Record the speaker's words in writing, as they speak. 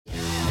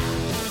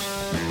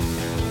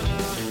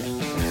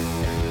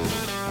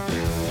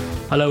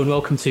Hello and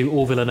welcome to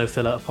All Villa No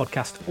Filler, a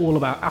podcast all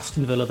about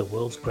Aston Villa, the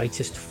world's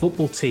greatest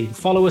football team.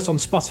 Follow us on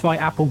Spotify,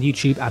 Apple,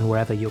 YouTube, and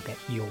wherever you'll get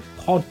your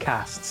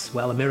podcasts.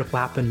 Well, a miracle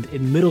happened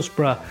in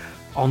Middlesbrough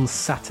on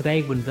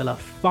Saturday when Villa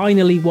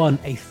finally won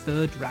a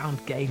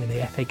third-round game in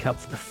the FA Cup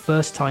for the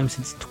first time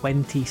since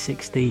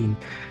 2016.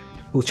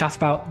 We'll chat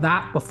about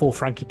that before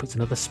Frankie puts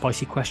another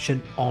spicy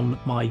question on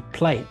my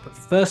plate. But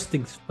first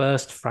things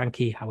first,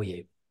 Frankie, how are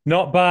you?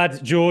 Not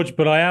bad, George,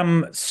 but I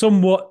am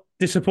somewhat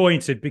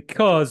disappointed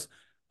because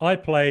I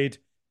played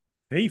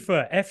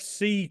FIFA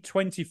FC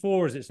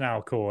 24, as it's now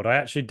called. I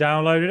actually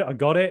downloaded it. I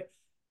got it,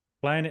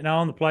 playing it now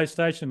on the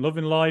PlayStation,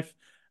 loving life,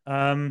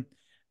 and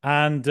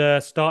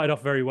started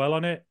off very well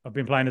on it. I've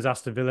been playing as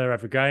Aston Villa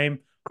every game.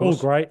 Of All course.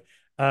 great.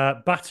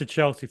 Battered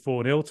Chelsea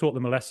 4-0, taught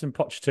them a lesson.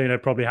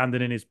 Pochettino probably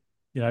handing in his,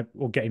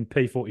 or getting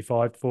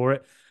P45 for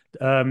it.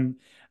 And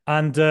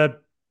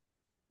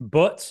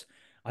But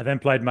I then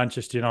played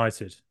Manchester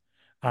United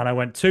and I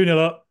went 2-0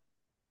 up.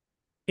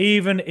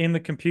 Even in the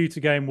computer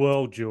game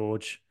world,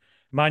 George,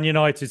 Man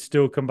United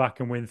still come back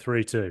and win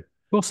 3-2. Of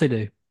course they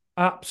do.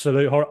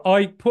 Absolute horror.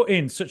 I put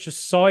in such a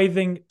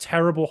scything,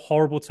 terrible,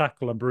 horrible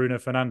tackle on Bruno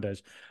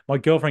Fernandes. My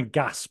girlfriend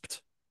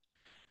gasped.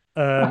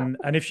 And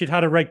if she'd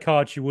had a red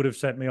card, she would have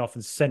sent me off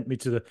and sent me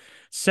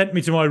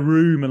to my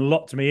room and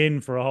locked me in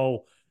for a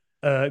whole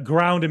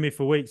grounding me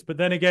for weeks. But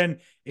then again,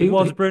 it Who,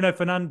 was Bruno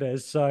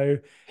Fernandes, so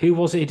who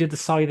was it who did the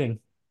siding?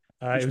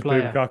 it Which was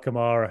player? Boubacar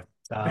Kamara.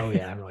 Oh,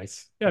 yeah,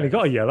 right. Yeah, and he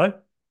got a yellow.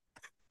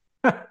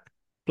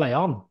 Play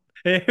on.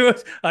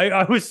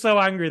 I was so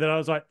angry that I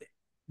was like,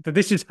 that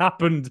this has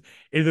happened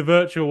in the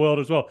virtual world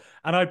as well.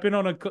 And I'd been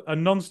on a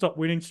non-stop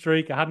winning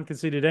streak. I hadn't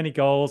conceded any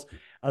goals.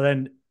 And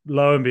then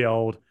lo and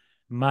behold,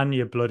 Man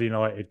Bloody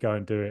United go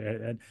and do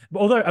it.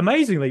 Although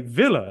amazingly,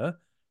 Villa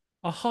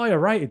are higher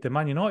rated than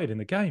Man United in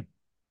the game.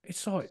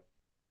 It's like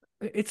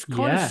it's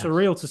kind of Yeah.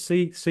 surreal to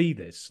see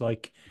this.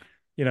 Like,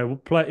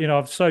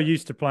 I'm so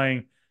used to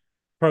playing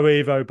Pro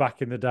Evo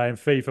back in the day and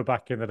FIFA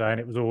back in the day, and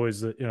it was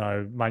always that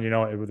Man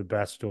United were the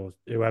best or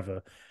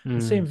whoever.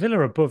 And seeing Mm.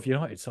 Villa above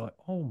United, it's like,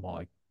 oh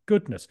my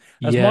goodness.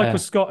 As Michael Yeah.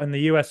 Scott in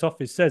the US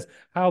office says,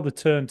 how the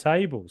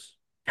turntables.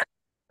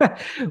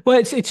 Well,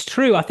 it's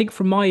true. I think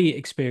from my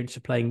experience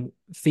of playing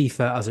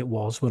FIFA as it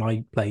was when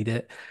I played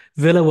it,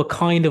 Villa were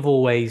kind of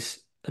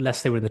always,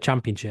 unless they were in the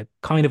championship,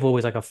 kind of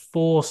always like a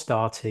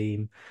four-star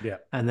team. Yeah.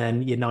 And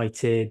then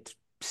United,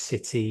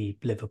 City,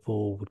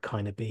 Liverpool would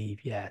kind of be,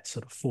 yeah,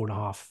 sort of four and a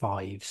half,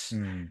 fives.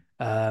 Mm.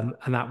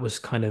 And that was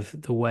kind of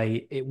the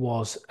way it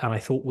was, and I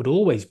thought would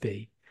always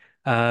be,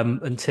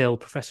 until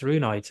Professor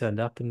Unai turned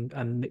up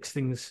and mixed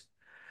things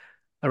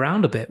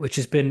around a bit, which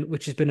has been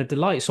a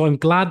delight. So I'm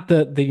glad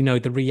that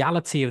the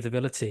reality of the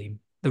Villa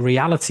team, the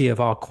reality of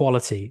our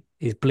quality,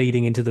 is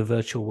bleeding into the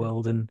virtual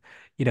world, and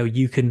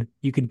you can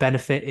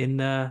benefit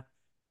in a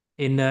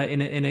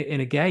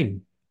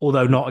game,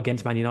 although not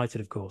against Man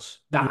United, of course.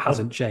 That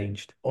hasn't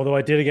changed. Although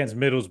I did against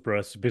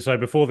Middlesbrough. So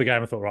before the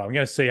game, I thought, right, I'm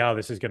going to see how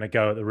this is going to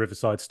go at the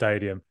Riverside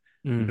Stadium.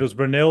 Mm.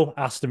 Middlesbrough 0,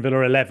 Aston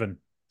Villa 11.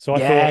 So I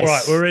thought, right,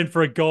 Yes. we're in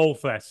for a goal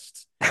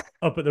fest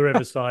up at the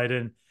Riverside.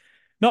 And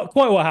not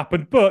quite what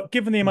happened, but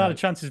given the amount No. of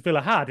chances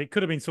Villa had, it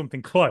could have been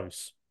something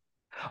close.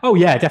 Oh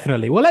yeah,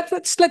 definitely. Well,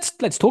 let's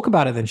talk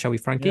about it then, shall we,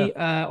 Yeah. Frankie?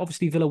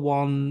 Obviously Villa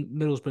won,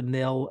 Middlesbrough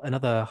nil,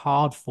 another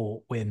hard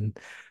fought win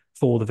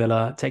for the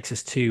Villa. Takes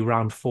us to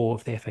round four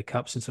of the FA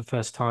Cup since the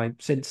first time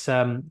since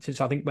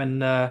I think when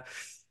the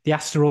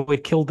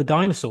asteroid killed the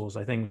dinosaurs.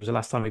 I think it was the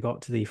last time we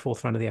got to the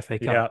fourth round of the FA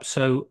Yeah. Cup.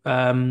 So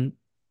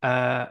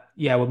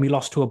yeah, when we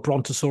lost to a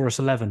Brontosaurus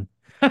 11.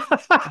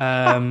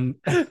 Um,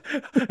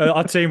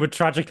 Our team were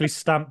tragically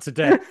stamped to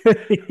death.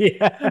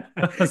 yeah,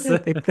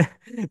 they,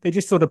 they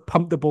just sort of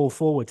pumped the ball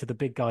forward to the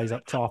big guys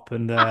up top,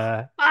 and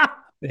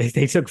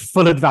they took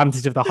full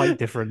advantage of the height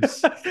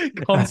difference.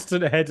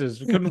 Constant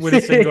headers. We couldn't win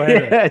a single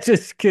header. Yeah,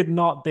 just could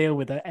not deal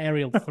with the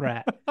aerial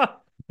threat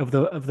of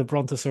the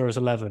Brontosaurus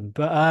 11.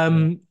 But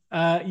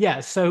Yeah. yeah,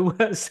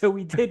 so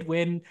we did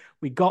win.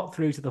 We got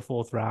through to the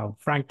fourth round.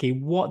 Frankie,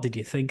 what did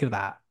you think of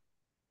that?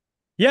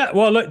 Yeah,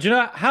 well, look, do you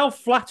know how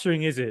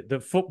flattering is it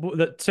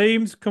that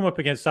teams come up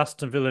against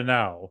Aston Villa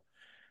now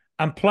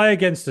and play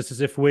against us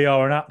as if we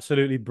are an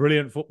absolutely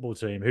brilliant football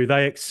team who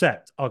they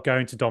accept are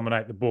going to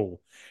dominate the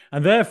ball.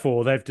 And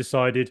therefore, they've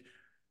decided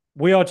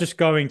we are just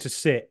going to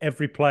sit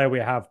every player we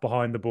have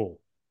behind the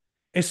ball.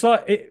 It's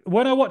like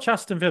when I watch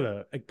Aston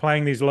Villa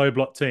playing these low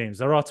block teams,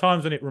 there are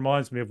times when it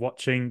reminds me of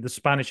watching the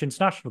Spanish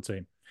international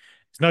team.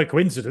 It's no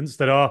coincidence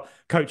that our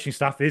coaching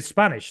staff is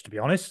Spanish, to be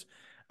honest.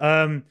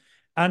 And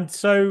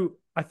so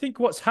I think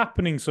what's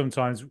happening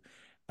sometimes,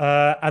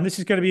 and this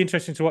is going to be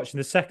interesting to watch in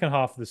the second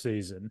half of the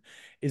season,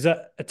 is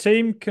that a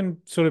team can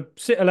sort of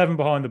sit 11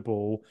 behind the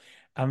ball.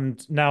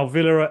 And now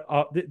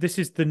Villa this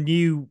is the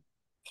new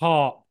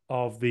part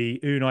of the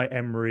Unai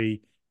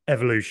Emery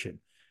evolution,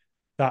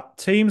 that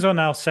teams are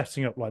now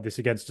setting up like this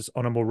against us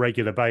on a more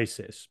regular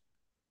basis.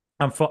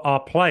 And for our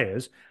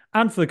players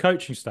and for the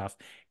coaching staff,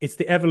 it's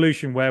the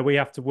evolution where we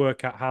have to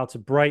work out how to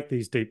break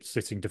these deep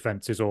sitting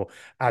defenses, or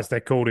as they're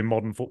called in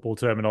modern football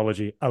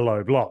terminology, a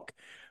low block.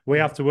 We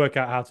have to work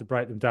out how to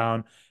break them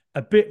down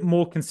a bit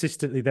more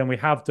consistently than we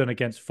have done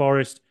against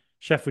Forest,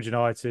 Sheffield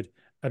United,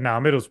 and now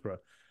Middlesbrough.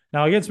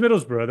 Now against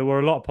Middlesbrough, there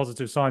were a lot of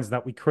positive signs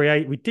that we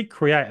did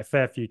create a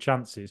fair few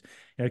chances.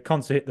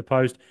 Conser hit the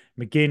post.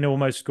 McGinn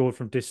almost scored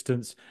from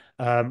distance.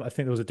 I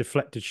think there was a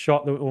deflected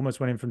shot that almost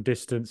went in from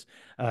distance.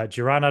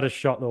 Durán had a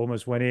shot that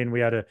almost went in.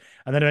 And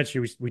then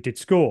eventually we did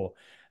score.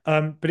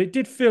 But it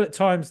did feel at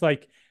times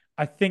like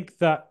I think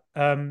that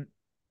when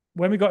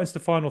we got into the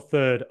final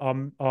third,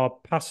 our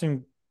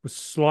passing was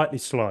slightly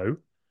slow,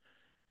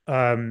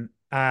 and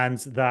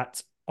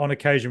that on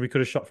occasion we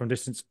could have shot from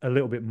distance a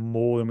little bit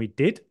more than we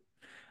did.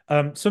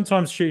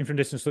 Sometimes shooting from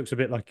distance looks a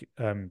bit like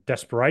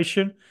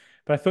desperation,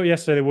 but I thought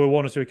yesterday there were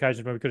one or two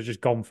occasions where we could have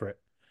just gone for it.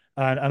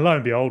 And lo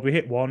and behold, we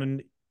hit one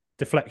and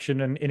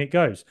deflection and in it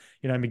goes.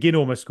 McGinn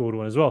almost scored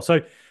one as well.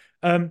 So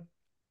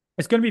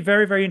it's going to be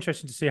very, very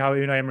interesting to see how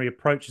Unai Emery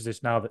approaches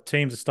this now that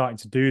teams are starting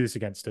to do this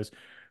against us.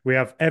 We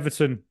have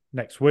Everton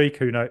next week,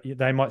 who know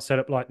they might set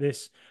up like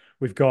this.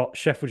 We've got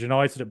Sheffield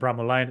United at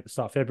Bramall Lane at the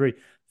start of February.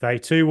 They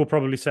too will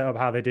probably set up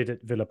how they did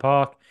at Villa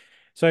Park.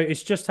 So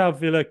it's just how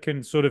Villa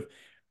can sort of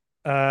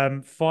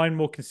find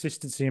more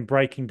consistency in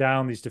breaking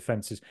down these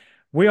defenses.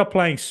 We are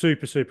playing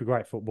super, super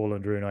great football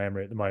under Unai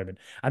Emery at the moment.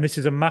 And this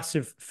is a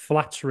massive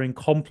flattering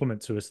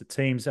compliment to us that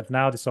teams have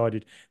now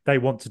decided they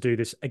want to do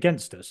this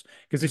against us.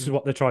 Because this is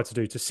what they try to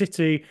do to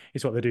City,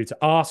 it's what they do to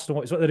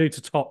Arsenal, it's what they do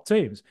to top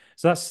teams.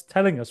 So that's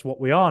telling us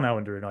what we are now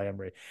under Unai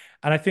Emery.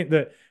 And I think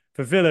that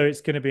for Villa,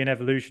 it's going to be an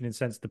evolution in the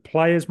sense the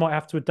players might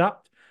have to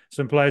adapt.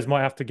 Some players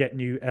might have to get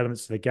new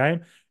elements to the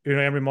game.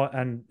 Unai Emery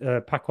and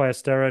Paco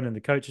Esteran and the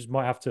coaches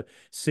might have to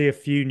see a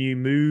few new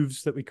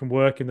moves that we can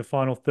work in the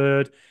final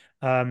third.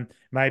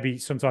 Maybe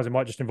sometimes it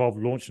might just involve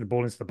launching the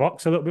ball into the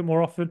box a little bit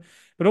more often.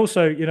 But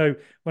also,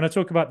 when I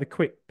talk about the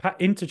quick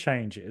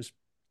interchanges,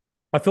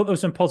 I thought there were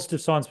some positive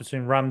signs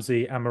between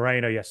Ramsey and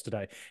Moreno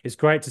yesterday. It's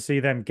great to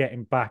see them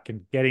getting back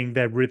and getting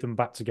their rhythm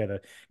back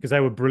together because they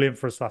were brilliant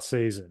for us last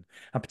season.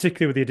 And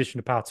particularly with the addition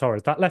of Pau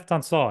Torres, that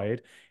left-hand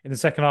side in the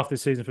second half of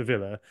this season for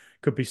Villa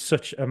could be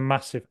such a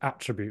massive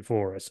attribute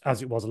for us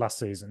as it was last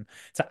season.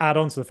 To add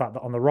on to the fact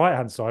that on the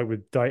right-hand side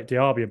with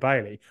Diaby and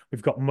Bailey,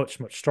 we've got much,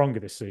 much stronger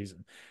this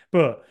season.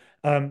 But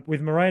with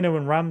Moreno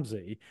and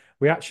Ramsey,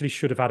 we actually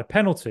should have had a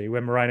penalty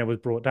when Moreno was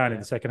brought down in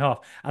the second half.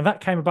 And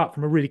that came about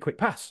from a really quick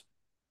pass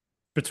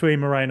between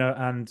Moreno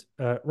and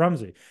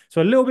Ramsey.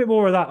 So a little bit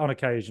more of that on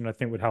occasion, I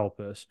think, would help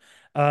us.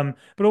 But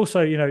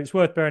also, it's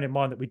worth bearing in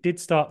mind that we did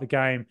start the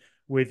game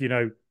with,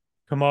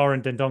 Kamara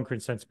and Dendoncker in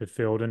centre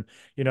midfield.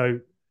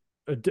 And,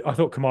 I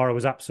thought Kamara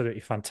was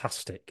absolutely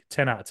fantastic.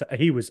 10 out of 10.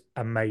 He was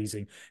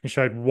amazing and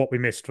showed what we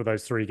missed for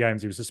those 3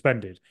 games he was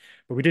suspended.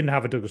 But we didn't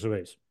have a Douglas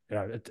Luiz,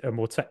 a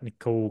more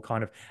technical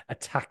kind of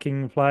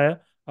attacking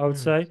player, I would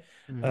say.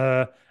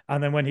 And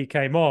then when he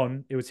came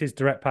on, it was his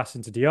direct pass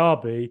into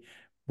Diaby,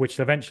 which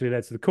eventually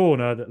led to the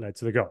corner that led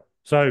to the goal.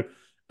 So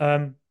I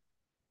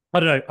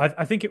don't know.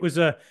 I think it was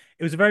a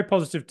very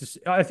positive.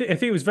 I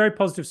think it was a very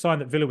positive sign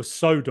that Villa was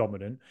so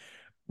dominant.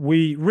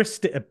 We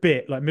risked it a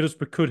bit. Like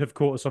Middlesbrough could have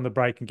caught us on the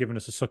break and given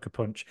us a sucker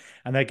punch,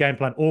 and their game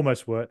plan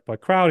almost worked by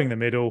crowding the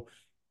middle,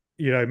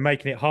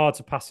 making it hard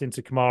to pass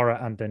into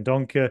Kamara and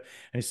Dendoncker, and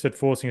instead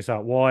forcing us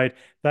out wide.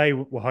 They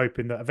were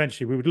hoping that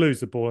eventually we would lose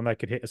the ball and they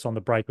could hit us on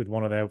the break with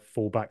one of their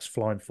fullbacks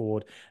flying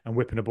forward and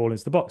whipping the ball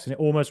into the box, and it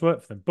almost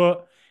worked for them.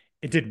 But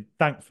it didn't,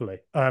 thankfully.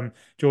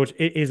 George,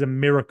 it is a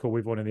miracle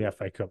we've won in the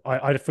FA Cup.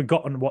 I'd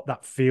forgotten what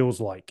that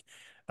feels like.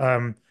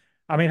 How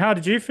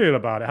did you feel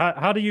about it?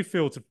 How do you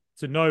feel to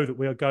know that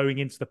we are going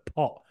into the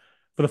pot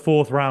for the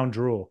 4th round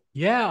draw?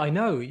 Yeah, I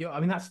know.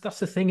 That's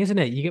the thing, isn't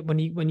it? You get when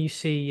you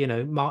see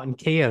Martin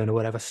Keown or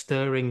whatever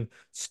stirring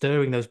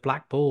those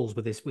black balls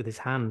with his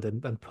hand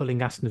and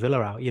pulling Aston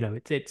Villa out.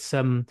 It's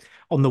on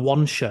the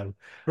One Show.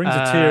 Brings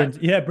a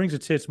tear. It brings a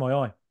tear to my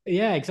eye.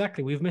 Yeah,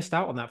 exactly. We've missed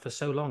out on that for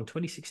so long.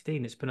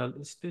 2016. It's been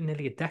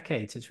nearly a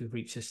decade since we've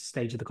reached this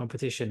stage of the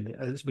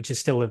competition, which is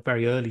still a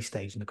very early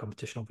stage in the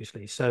competition,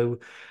 obviously. So,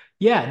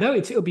 yeah, no,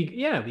 it'll be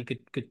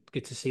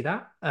good to see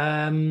that.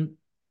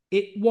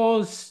 It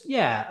was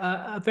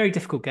a very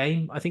difficult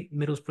game. I think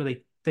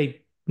Middlesbrough they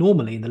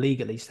normally in the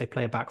league at least they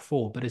play a back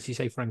 4, but as you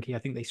say, Frankie, I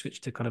think they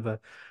switched to kind of a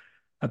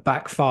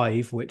back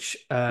 5, which,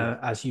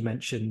 as you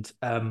mentioned,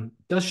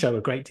 does show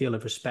a great deal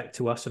of respect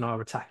to us and our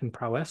attacking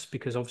prowess,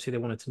 because obviously they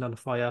wanted to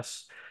nullify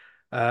us,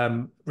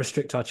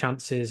 restrict our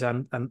chances,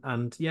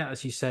 and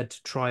as you said,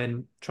 try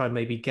and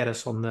maybe get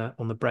us on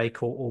the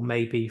break, or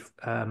maybe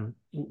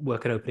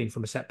work an opening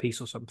from a set piece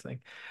or something.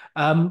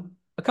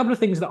 A couple of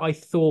things that I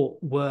thought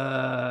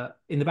were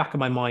in the back of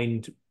my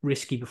mind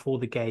risky before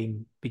the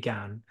game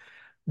began.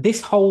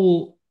 This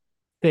whole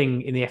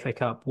thing in the FA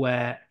Cup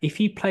where if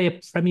you play a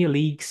Premier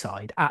League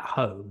side at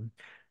home,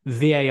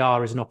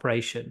 VAR is an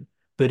operation.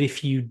 But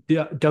if you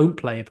don't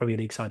play a Premier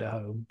League side at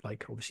home,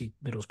 like obviously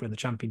Middlesbrough in the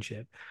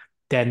Championship,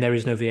 then there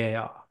is no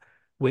VAR,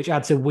 which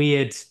adds a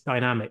weird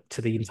dynamic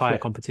to the entire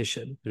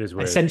competition. It is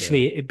weird.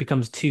 Essentially, it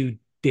becomes 2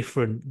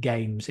 different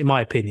games, in my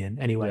opinion,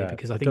 anyway,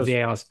 because I think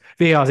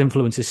VAR's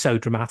influence is so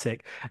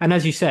dramatic. And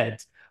as you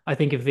said, I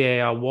think if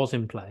VAR was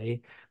in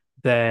play,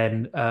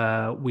 then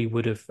we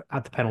would have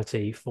had the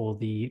penalty for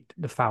the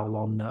foul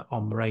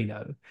on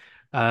Moreno,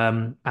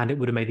 and it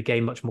would have made the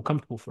game much more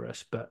comfortable for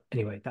us. But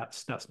anyway,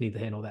 that's neither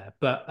here nor there.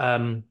 But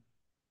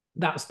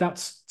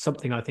that's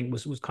something I think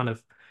was kind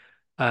of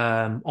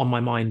on my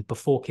mind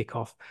before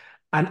kickoff,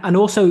 and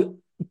also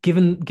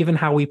given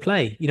how we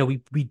play,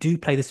 we do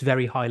play this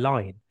very high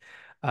line,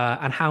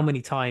 and how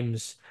many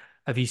times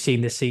have you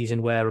seen this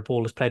season where a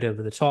ball is played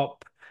over the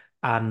top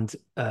and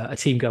a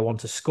team go on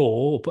to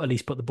score, or at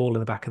least put the ball in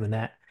the back of the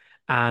net,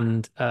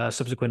 and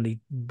subsequently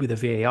with a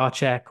VAR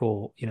check,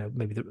 or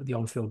maybe the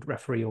on-field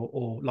referee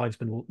or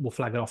linesman will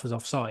flag it off as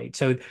offside.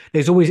 So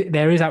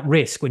there is that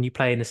risk when you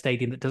play in a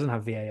stadium that doesn't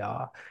have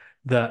VAR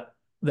that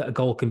a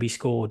goal can be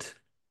scored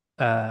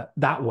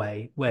that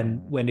way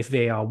when if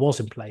VAR was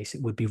in place,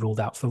 it would be ruled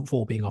out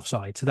for being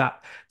offside. So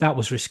that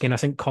was risky. And I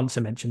think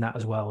Consa mentioned that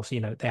as well. So,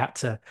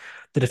 the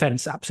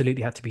defense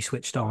absolutely had to be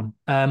switched on.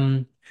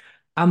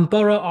 And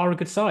Borough are a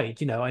good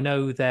side. I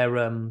know they're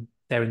in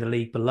the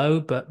league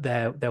below, but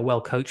they're well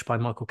coached by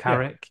Michael Yeah,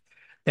 Carrick.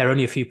 They're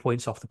only a few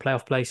points off the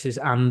playoff places,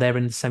 and they're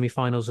in the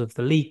semi-finals of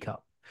the League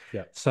Cup.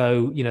 yeah.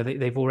 So,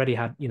 they've already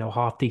had, a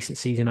half decent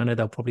season. I know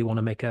they'll probably want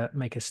to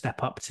make a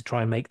step up to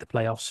try and make the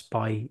playoffs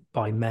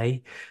by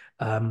May.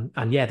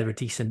 And yeah, they're a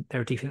decent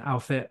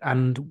outfit,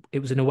 and it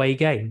was an away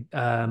game,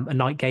 a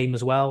night game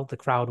as well. The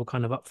crowd were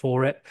kind of up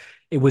for it.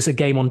 It was a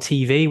game on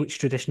TV, which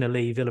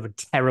traditionally Villa are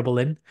terrible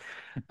in.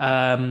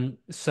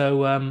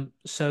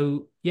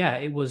 So yeah,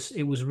 it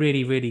was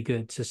really, really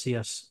good to see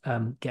us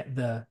get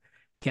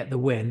the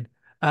win.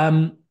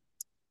 Um,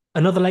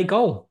 Another late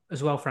goal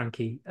as well,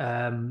 Frankie,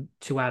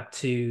 to add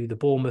to the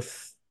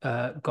Bournemouth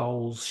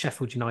goals,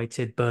 Sheffield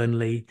United,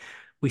 Burnley.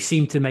 We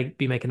seem to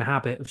be making a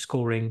habit of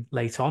scoring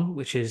late on,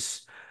 which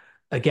is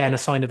again a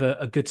sign of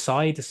a good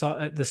side,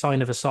 the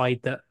sign of a side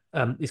that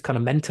is kind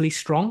of mentally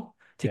strong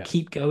to Yeah.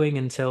 keep going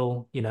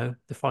until the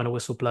final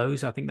whistle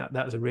blows. I think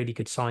that was a really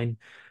good sign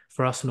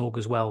for us and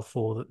augurs well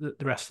for the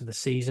rest of the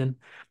season.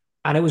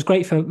 And it was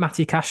great for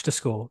Matty Cash to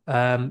score.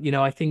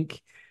 I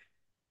think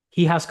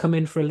he has come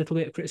in for a little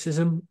bit of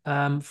criticism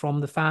from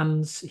the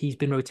fans. He's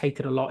been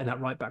rotated a lot in that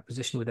right back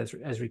position with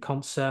Ezri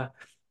Konsa.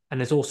 And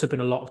there's also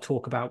been a lot of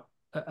talk about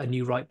a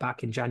new right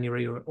back in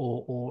January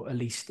or at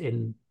least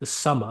in the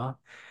summer.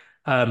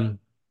 Um,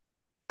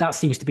 that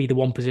seems to be the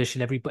one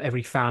position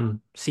every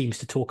fan seems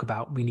to talk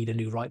about. We need a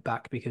new right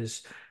back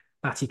because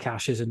Matty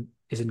Cash isn't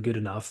good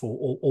enough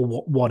or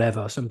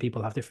whatever. Some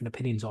people have different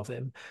opinions of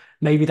him.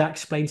 Maybe that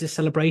explains his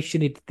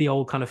celebration. The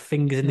old kind of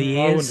fingers in the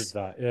I wondered ears.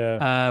 that.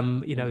 Yeah.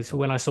 Wondered So that.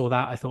 when I saw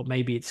that, I thought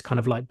maybe it's kind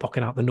of like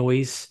blocking out the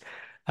noise.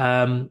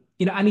 And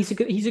he's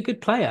a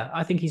good player.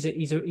 I think he's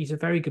a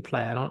very good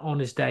player. And on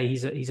his day,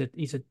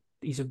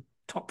 he's a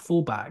top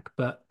fullback.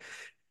 But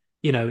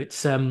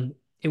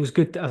it was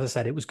good. As I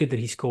said, it was good that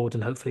he scored,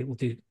 and hopefully it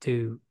will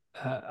do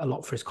a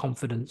lot for his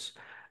confidence.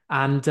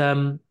 And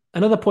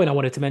another point I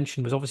wanted to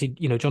mention was obviously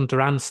Jhon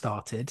Durán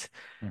started.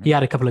 He Mhm.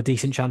 had a couple of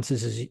decent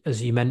chances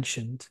as you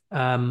mentioned.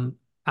 And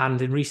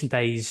in recent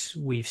days,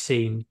 we've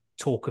seen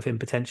talk of him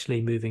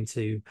potentially moving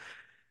to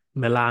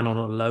Milan on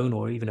a loan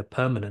or even a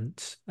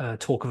permanent.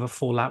 Talk of a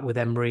fallout with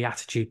Emery,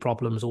 attitude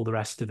problems, all the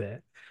rest of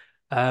it.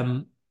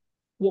 Um,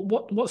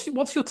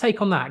 what's your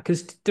take on that?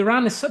 Because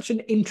Durán is such an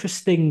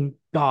interesting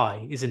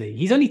guy, isn't he?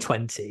 He's only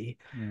 20,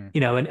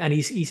 Mm. and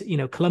he's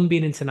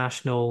Colombian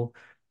international.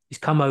 He's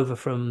come over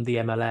from the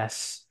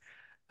MLS.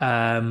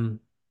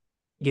 Um,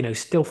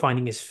 still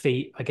finding his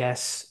feet, I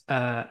guess,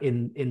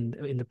 in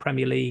the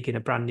Premier League in a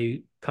brand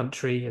new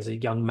country as a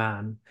young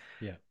man.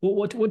 Yeah.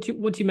 What do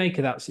you make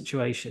of that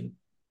situation?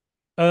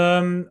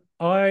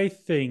 I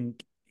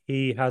think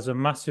he has a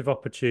massive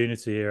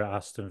opportunity here at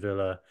Aston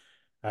Villa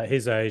at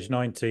his age,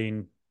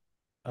 19.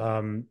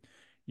 Um,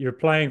 you're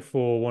playing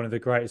for one of the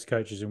greatest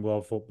coaches in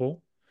world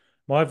football.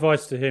 My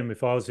advice to him,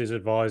 if I was his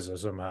advisor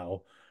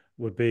somehow,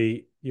 would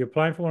be you're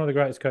playing for one of the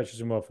greatest coaches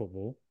in world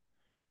football.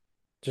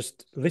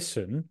 Just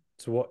listen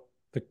to what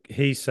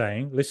he's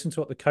saying, listen to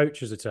what the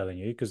coaches are telling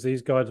you, because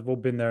these guys have all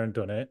been there and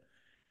done it.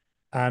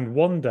 And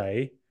one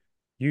day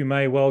you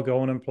may well go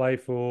on and play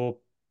for,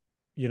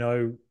 you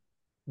know,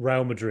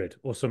 Real Madrid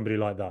or somebody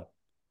like that.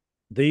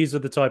 These are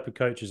the type of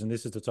coaches, and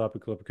this is the type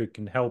of club who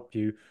can help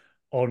you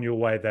on your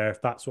way there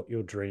if that's what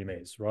your dream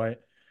is, right?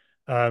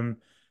 Um,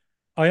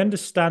 I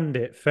understand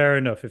it, fair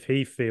enough, if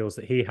he feels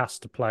that he has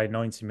to play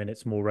 90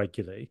 minutes more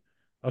regularly.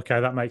 Okay,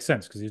 that makes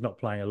sense because he's not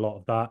playing a lot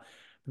of that.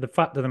 But the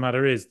fact of the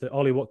matter is that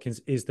Ollie Watkins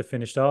is the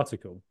finished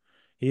article.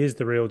 He is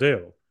the real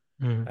deal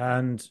Mm.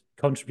 and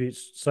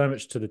contributes so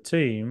much to the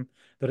team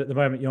that at the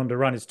moment Jhon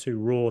Durán is too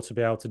raw to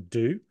be able to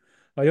do.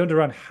 Like Jhon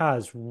Durán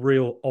has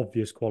real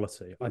obvious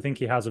quality. I think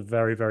he has a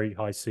very, very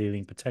high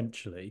ceiling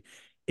potentially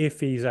if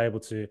he's able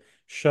to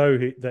show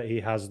that he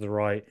has the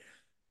right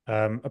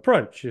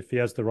approach, if he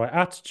has the right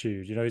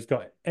attitude. He's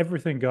got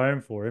everything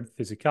going for him.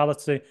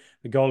 Physicality.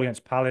 The goal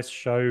against Palace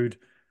showed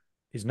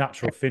his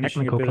natural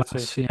finishing Technical ability.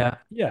 class, yeah.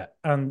 Yeah,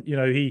 and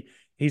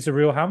he's a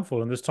real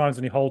handful. And there's times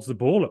when he holds the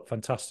ball up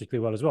fantastically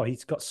well as well.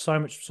 He's got so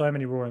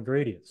many raw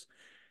ingredients.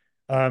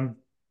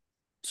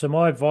 So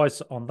my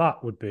advice on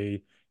that would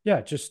be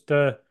yeah, just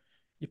you're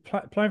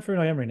playing for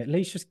Unai Emery, and at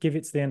least just give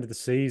it to the end of the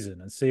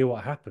season and see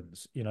what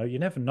happens. You know, you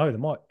never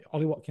know.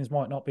 Ollie Watkins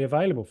might not be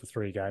available for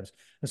 3 games,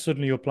 and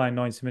suddenly you're playing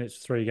 90 minutes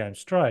for 3 games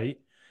straight,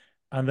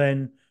 and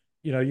then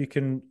you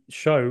can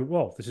show,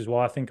 well, this is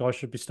why I think I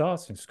should be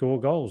starting. Score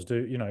goals,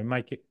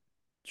 make it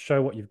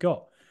show what you've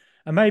got,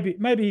 and maybe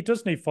he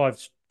does need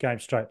 5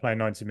 games straight playing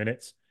 90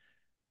 minutes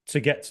to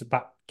get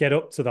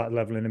up to that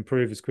level and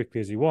improve as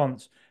quickly as he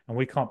wants, and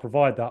we can't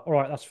provide that. All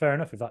right, that's fair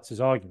enough if that's his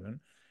argument.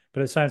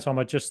 But at the same time,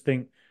 I just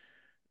think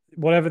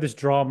whatever this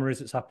drama is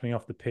that's happening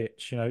off the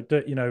pitch,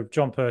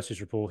 John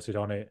Percy's reported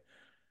on it.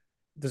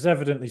 There's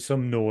evidently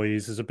some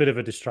noise. There's a bit of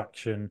a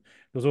distraction.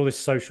 There's all this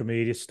social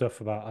media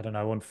stuff about, I don't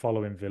know,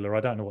 unfollowing Villa.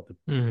 I don't know what the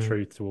Mm.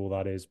 truth to all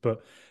that is,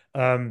 but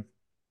um,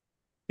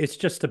 it's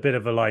just a bit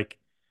of a like,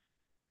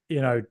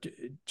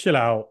 chill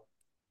out.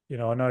 I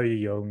know you're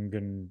young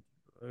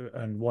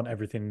and want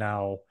everything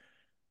now,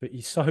 but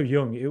you're so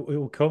young. It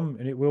will come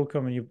and it will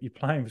come. And you're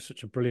playing with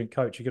such a brilliant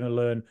coach. You're going to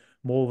learn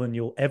more than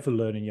you'll ever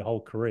learn in your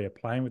whole career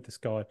playing with this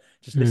guy.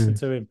 Just listen Mm.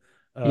 to him.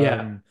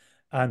 Yeah.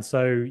 And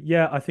so,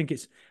 yeah, I think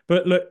it's.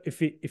 But look, if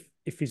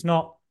he's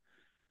not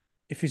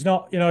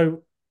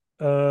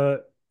uh,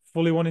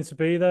 fully wanting to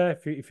be there,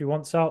 if he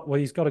wants out, well,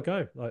 he's got to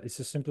go. Like it's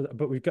as simple.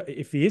 But we've got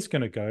if he is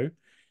going to go,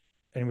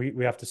 and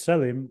we have to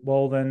sell him,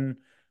 well then.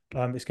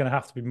 It's going to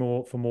have to be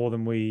more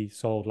than we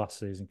sold last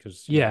season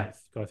because Yeah. you've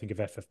got to think of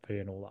FFP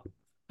and all that.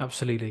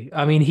 Absolutely.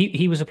 I mean,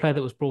 he was a player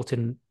that was brought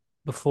in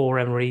before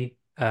Emery.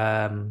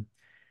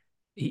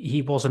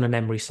 He wasn't an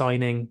Emery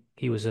signing.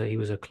 He was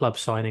a club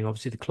signing.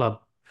 Obviously, the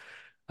club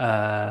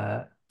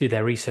did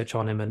their research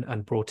on him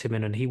and brought him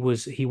in, and he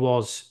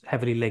was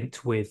heavily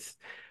linked with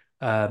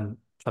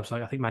clubs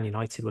like I think Man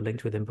United were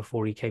linked with him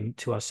before he came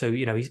to us. So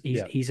Yeah.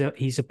 he's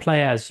a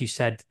player, as you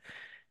said,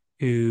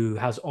 who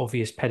has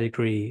obvious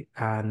pedigree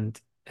and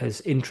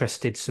has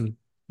interested some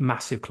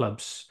massive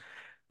clubs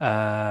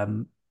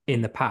in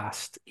the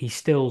past. He's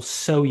still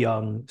so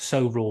young,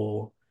 so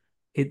raw.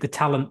 The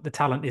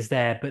talent is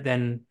there, but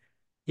then,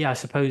 yeah, I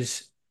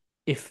suppose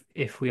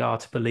if we are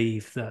to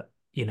believe that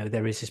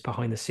there is this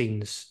behind the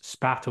scenes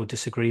spat or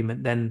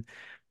disagreement, then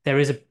there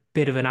is a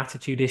bit of an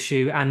attitude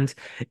issue, and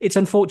it's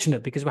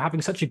unfortunate because we're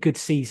having such a good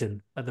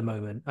season at the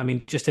moment. I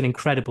mean, just an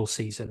incredible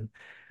season,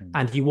 Mm.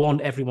 and you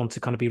want everyone to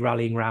kind of be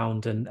rallying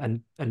around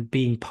and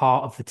being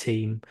part of the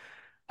team,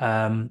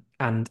 and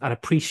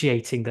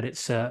appreciating that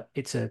it's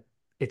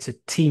a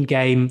team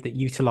game that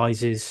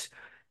utilizes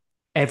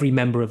every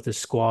member of the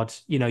squad.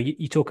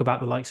 You talk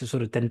about the likes of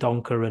sort of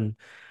Dendoncker and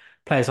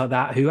players like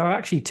that who are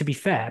actually, to be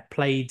fair,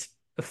 played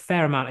a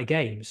fair amount of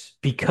games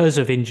because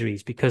of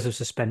injuries, because of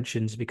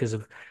suspensions, because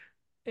of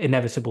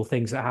inevitable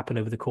things that happen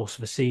over the course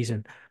of a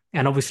season.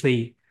 And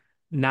obviously,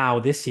 now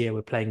this year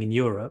we're playing in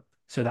Europe,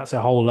 so that's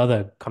a whole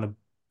other kind of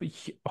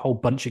a whole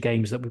bunch of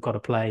games that we've got to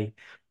play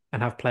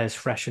and have players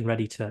fresh and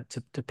ready to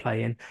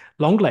play in.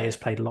 Longley has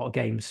played a lot of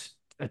games,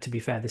 to be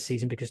fair, this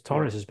season because Yeah.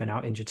 Torres has been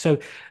out injured. So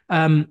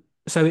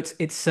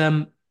it's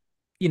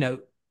you know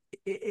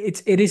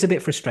it is a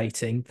bit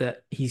frustrating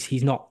that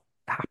he's not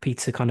happy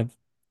to kind of,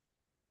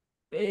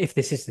 if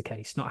this is the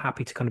case, not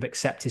happy to kind of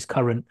accept his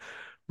current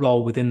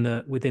role within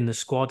the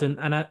squad.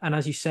 And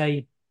as you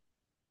say,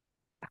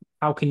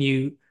 how can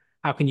you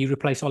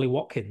replace Ollie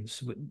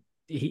Watkins?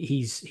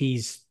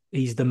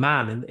 He's the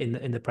man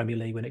in the Premier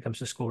League when it comes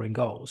to scoring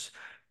goals.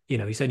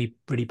 He's only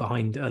really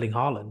behind Erling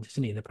Haaland,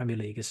 isn't he, in the Premier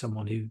League, as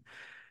someone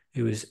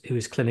who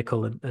is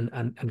clinical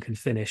and can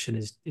finish and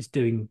is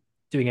doing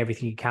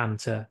everything he can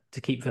to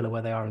keep Villa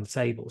where they are on the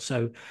table.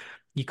 So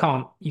you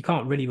can't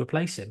really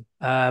replace him.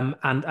 And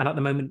at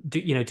the moment,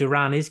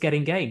 Durán is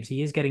getting games.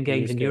 He is getting He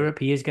games is in getting. Europe.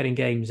 He is getting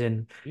games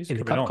in He's in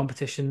the coming cup on.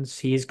 competitions.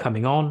 He is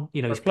coming on.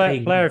 For a He's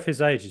player playing of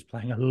his age, he's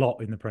playing a lot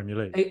in the Premier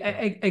League.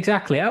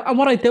 exactly. And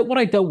what I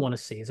don't want to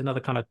see is another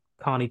kind of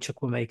Carney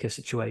Chukwuemeka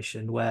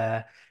situation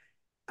where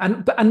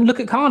and look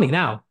at Carney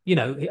now.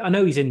 I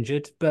know he's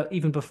injured, but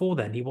even before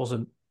then, he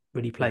wasn't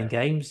really playing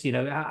Yeah. games.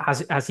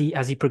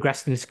 Has he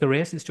progressed in his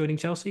career since joining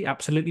Chelsea?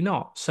 Absolutely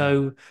not.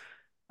 No.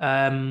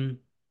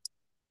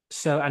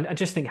 So I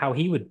just think how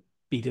he would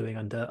be doing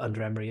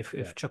under Emery if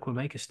Yeah.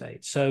 Chukwuemeka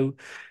stayed. So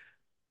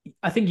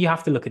I think you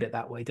have to look at it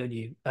that way, don't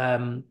you?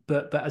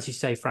 But as you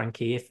say,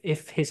 Frankie,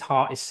 if his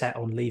heart is set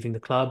on leaving the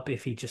club,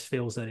 if he just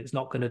feels that it's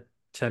not going to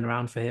turn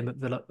around for him at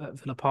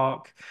Villa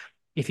Park,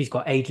 if he's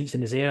got agents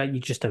in his ear, you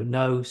just don't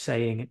know,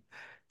 saying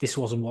this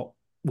wasn't what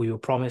we were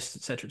promised,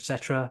 etc.,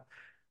 etc.,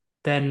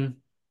 then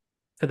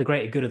for the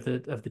greater good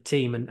of the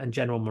team and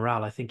general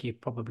morale, I think you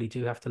probably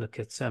do have to look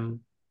at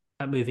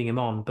moving him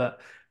on, but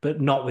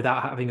not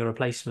without having a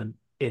replacement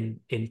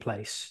in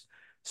place.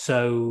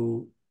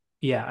 So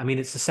yeah, I mean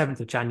it's the 7th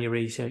of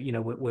January, so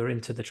we're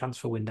into the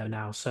transfer window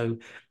now. So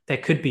there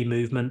could be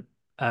movement,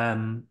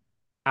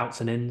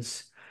 outs and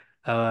ins.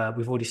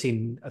 We've already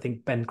seen, I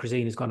think Ben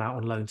Cruzine has gone out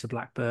on loan to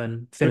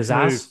Blackburn. Phil Good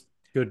move. Azaz,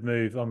 Good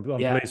move. I'm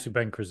yeah, pleased with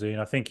Ben Cruzine.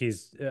 I think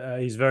he's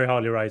very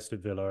highly rated at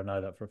Villa. I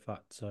know that for a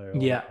fact. So yeah,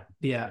 yeah,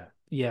 yeah,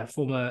 yeah.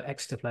 Former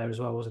Exeter player as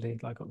well, wasn't he?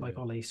 Like yeah,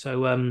 Ollie.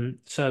 So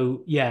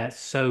yeah.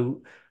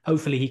 So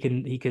hopefully he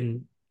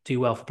can do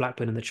well for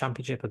Blackburn in the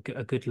Championship,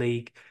 a good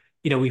league.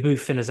 We've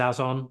moved Finn Azaz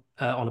on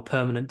a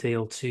permanent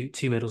deal to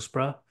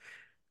Middlesbrough,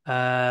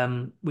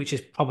 which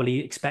is probably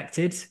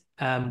expected.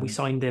 We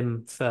signed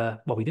him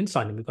well, we didn't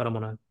sign him. We got him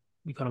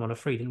on a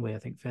free, didn't we? I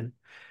think Finn.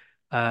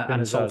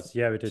 And sold,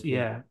 Yeah, we did.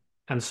 yeah,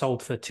 and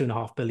sold for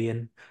 2.5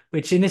 billion,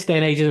 which in this day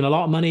and age isn't a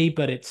lot of money,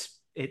 but it's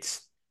It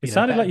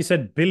sounded like you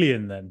said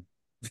billion then.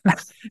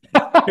 That's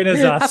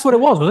what it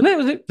was, wasn't it?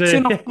 Was it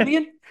 2.5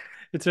 billion?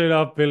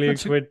 2.5 billion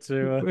quid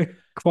to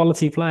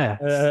quality player.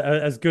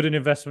 As good an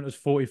investment as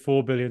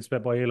 44 billion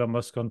spent by Elon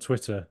Musk on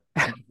Twitter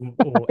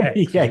or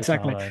X. Yeah,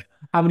 exactly.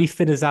 How many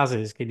Finn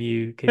Azazes can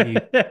you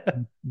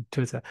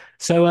Twitter?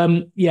 So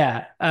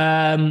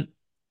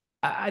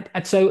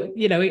so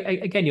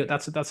again,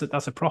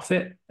 that's a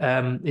profit.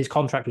 His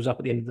contract was up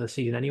at the end of the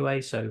season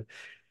anyway, so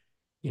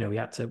we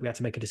had to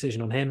make a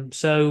decision on him.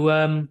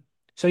 So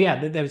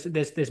yeah,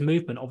 there's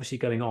movement obviously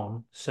going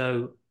on.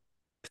 So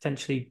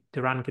potentially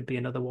Durán could be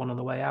another one on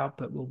the way out,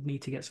 but we'll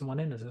need to get someone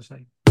in, as I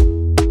say.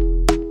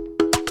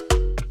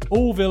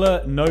 All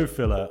Villa, no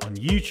filler on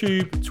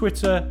YouTube,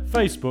 Twitter,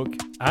 Facebook,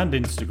 and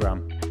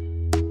Instagram.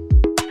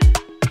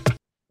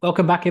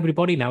 Welcome back,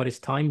 everybody. Now it is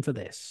time for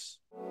this.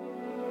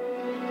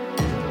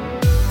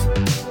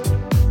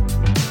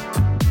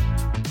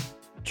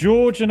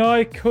 George and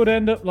I could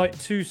end up like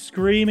two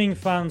screaming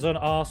fans on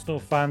Arsenal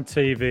Fan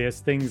TV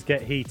as things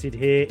get heated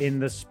here in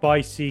the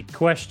spicy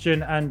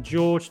question. And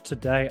George,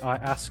 today I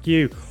ask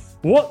you,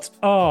 what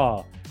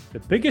are the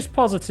biggest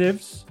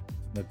positives,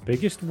 the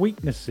biggest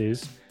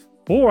weaknesses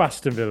for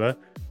Aston Villa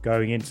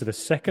going into the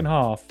second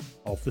half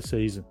of the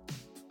season?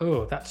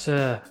 Oh, that's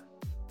a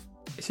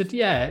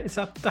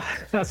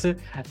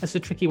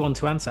tricky one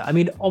to answer. I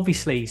mean,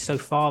 obviously, so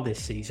far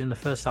this season, the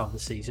first half of the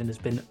season has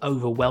been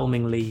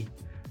overwhelmingly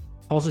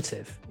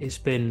positive. It's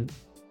been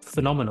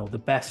phenomenal. The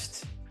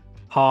best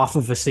half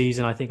of the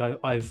season I think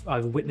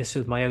I've witnessed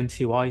with my own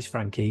two eyes,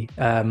 Frankie.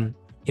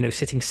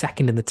 Sitting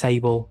second in the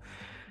table,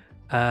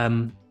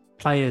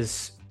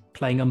 players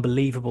playing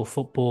unbelievable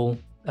football.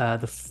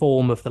 The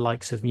form of the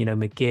likes of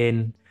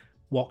McGinn,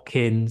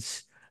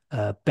 Watkins,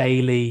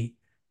 Bailey,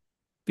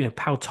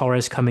 Pau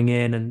Torres coming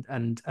in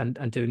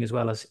and doing as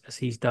well as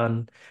he's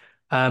done.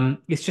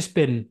 It's just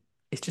been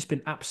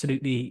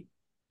absolutely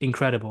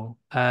incredible.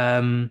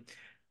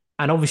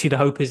 And obviously the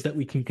hope is that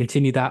we can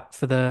continue that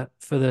for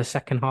the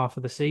second half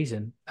of the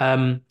season.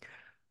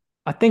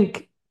 I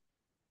think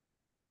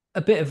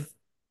a bit of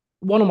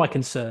one of my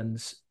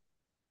concerns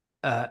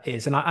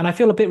is, and I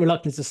feel a bit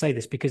reluctant to say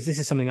this because this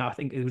is something that I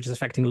think which is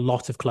affecting a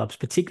lot of clubs,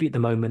 particularly at the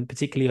moment,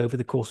 particularly over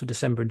the course of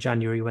December and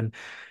January when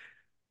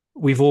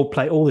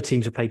all the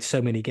teams have played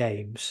so many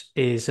games,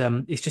 is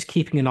just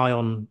keeping an eye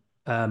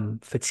on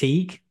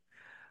fatigue.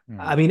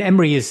 I mean,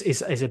 Emery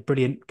is a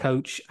brilliant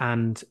coach,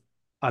 and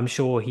I'm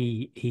sure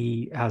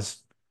he has,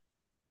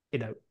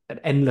 an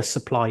endless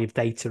supply of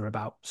data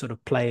about sort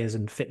of players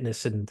and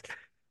fitness and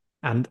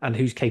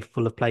who's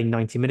capable of playing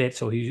 90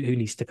 minutes or who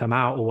needs to come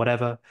out or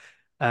whatever.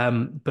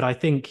 But I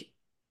think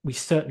we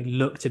certainly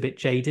looked a bit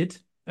jaded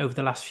over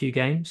the last few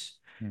games.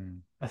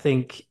 I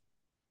think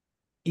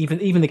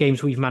even the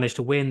games we've managed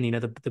to win,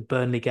 the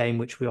Burnley game,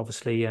 which we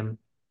obviously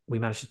we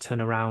managed to turn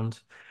around.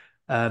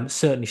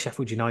 Certainly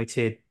Sheffield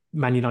United,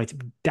 Man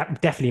United,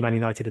 definitely Man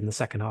United in the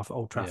second half at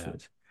Old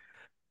Trafford.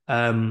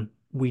 Yeah.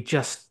 We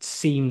just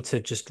seem to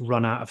just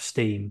run out of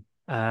steam.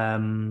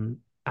 And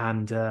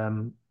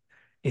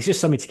it's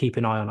just something to keep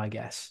an eye on, I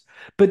guess.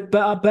 But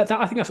that,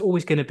 I think that's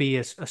always going to be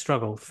a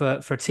struggle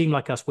for a team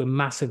like us. We're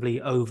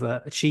massively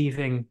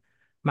overachieving,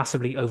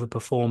 massively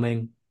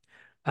overperforming.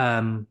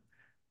 And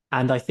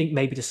I think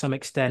maybe to some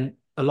extent,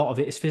 a lot of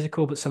it is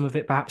physical, but some of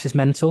it perhaps is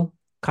mental,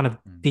 kind of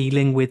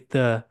dealing with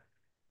the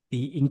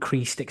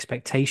increased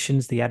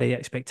expectations, the added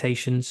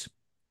expectations,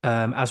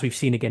 as we've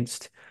seen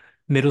against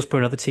Middlesbrough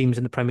and other teams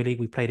in the Premier League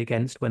we played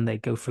against when they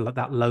go for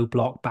that low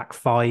block, back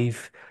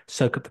five,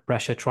 soak up the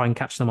pressure, try and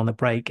catch them on the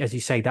break. As you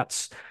say,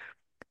 that's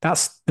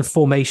the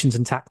formations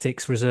and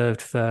tactics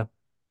reserved for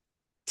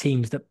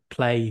teams that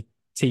play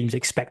teams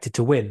expected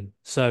to win.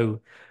 So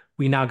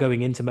we now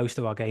going into most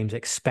of our games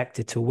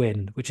expected to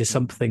win, which is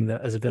something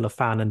that as a Villa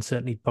fan and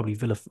certainly probably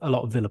a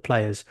lot of Villa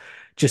players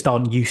just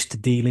aren't used to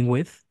dealing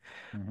with.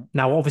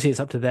 Now, obviously, it's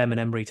up to them and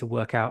Emery to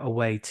work out a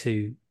way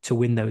to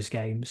win those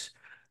games.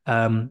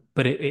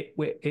 But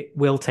it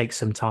will take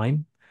some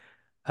time.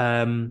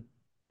 And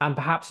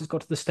perhaps it's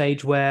got to the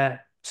stage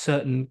where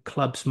certain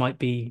clubs might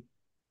be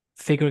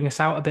figuring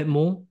us out a bit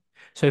more.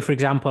 So, for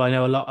example, I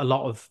know a lot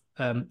of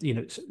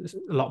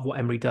what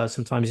Emery does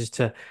sometimes is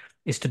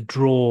to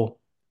draw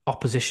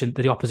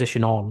the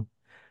opposition on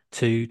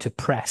to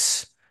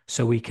press,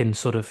 so we can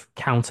sort of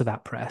counter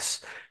that press.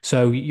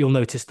 So you'll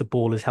notice the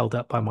ball is held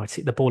up by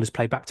the ball is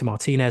played back to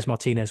Martinez.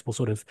 Martinez will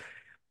sort of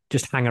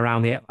just hang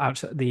around the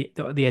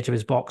edge of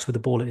his box with the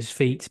ball at his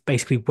feet,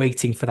 basically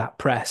waiting for that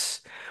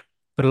press.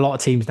 But a lot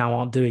of teams now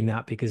aren't doing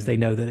that because they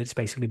know that it's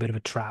basically a bit of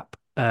a trap.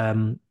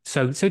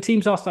 So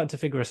teams are starting to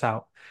figure us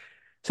out.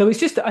 So it's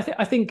just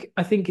I think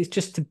it's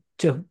just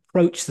to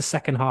approach the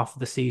second half of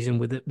the season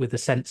with a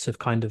sense of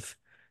kind of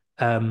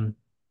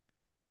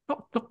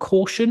not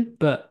caution,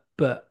 but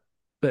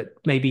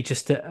maybe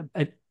just a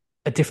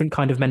different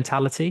kind of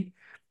mentality.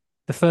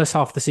 The first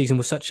half of the season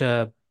was such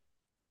a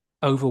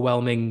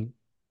overwhelming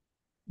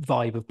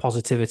vibe of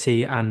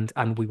positivity, and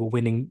we were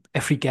winning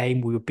every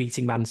game. We were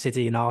beating Man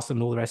City and Arsenal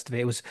and all the rest of it.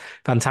 It was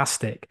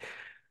fantastic.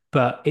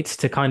 But it's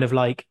to kind of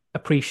like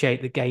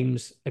appreciate that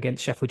games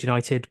against Sheffield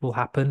United will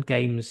happen.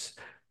 Games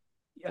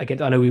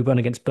against, I know we won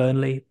against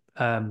Burnley,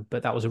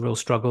 but that was a real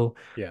struggle.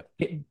 Yeah.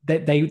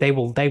 They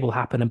will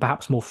happen, and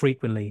perhaps more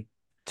frequently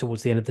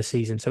towards the end of the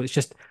season. So it's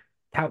just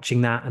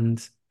couching that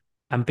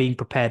and being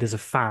prepared as a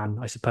fan,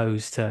 I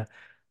suppose, to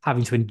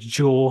having to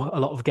endure a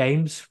lot of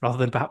games rather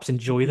than perhaps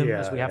enjoy them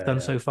as Yeah, we have yeah, done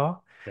yeah, so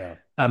far. yeah.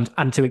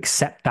 And to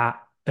accept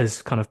that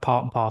as kind of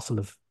part and parcel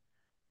of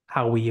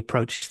how we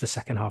approach the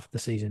second half of the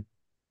season.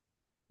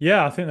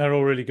 Yeah, I think they're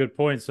all really good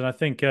points. And I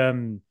think,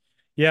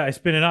 yeah, it's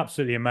been an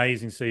absolutely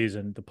amazing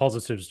season. The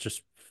positives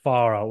just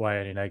far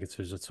outweigh any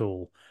negatives at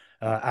all,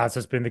 as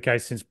has been the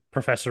case since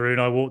Professor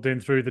Uno walked in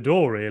through the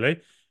door, really.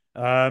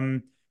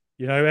 Um,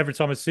 every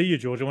time I see you,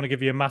 George, I want to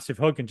give you a massive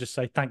hug and just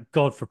say, thank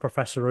God for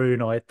Professor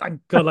Uno.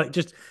 Thank God, like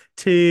just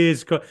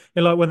tears.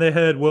 Like when they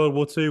heard World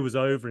War II was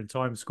over in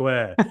Times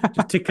Square,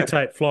 just ticker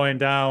tape flying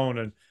down.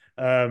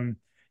 And,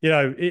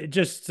 it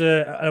just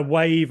a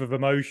wave of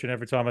emotion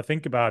every time I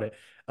think about it.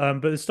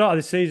 But the start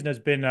of the season has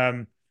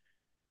been,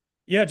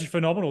 yeah, just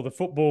phenomenal. The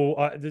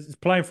football,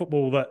 playing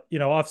football that,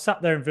 I've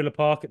sat there in Villa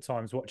Park at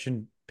times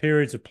watching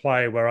periods of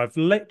play where I've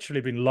literally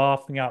been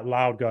laughing out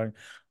loud going,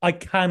 I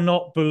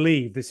cannot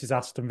believe this is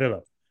Aston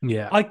Villa.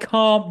 Yeah. I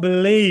can't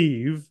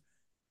believe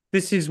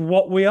this is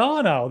what we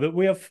are now, that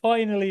we are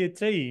finally a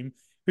team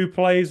who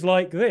plays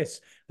like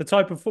this. The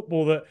type of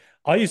football that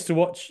I used to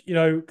watch,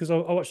 because I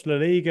watched La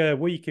Liga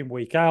week in,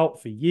 week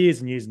out for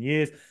years and years and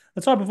years.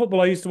 The type of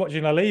football I used to watch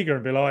in La Liga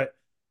and be like,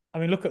 I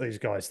mean, look at these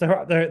guys.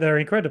 They're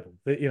incredible.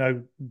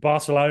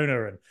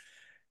 Barcelona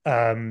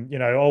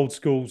and old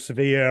school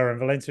Sevilla and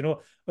Valencia.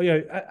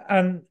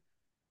 And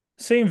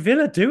seeing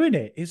Villa doing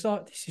it is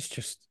like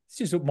this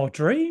is my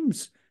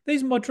dreams.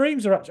 These are my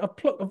dreams are actually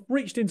I've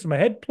reached into my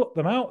head, plucked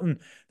them out, and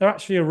they're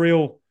actually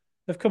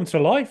they've come to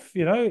life.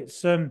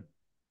 It's I'm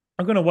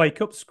gonna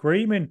wake up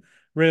screaming,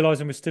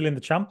 realizing we're still in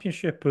the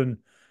championship and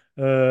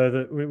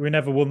that we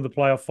never won the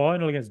playoff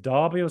final against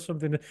Derby or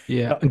something.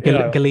 Yeah. And You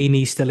know,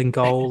 Galini's still in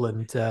goal,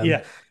 and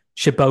yeah,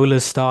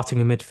 Shibola's starting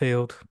in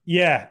midfield.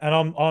 yeah.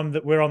 And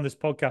we're on this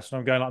podcast and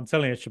I'm going, I'm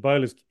telling you,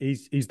 Shabola's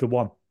he's the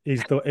one.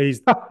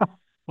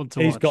 One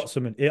to He's got watch.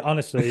 something.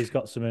 Honestly, he's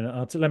got something.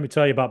 Let me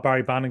tell you about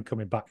Barry Bannon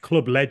coming back,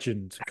 club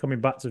legend coming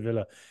back to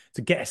Villa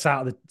to get us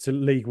out of to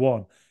League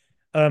One.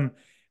 But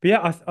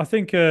yeah, I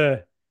think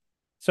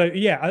so.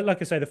 Yeah,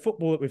 like I say, the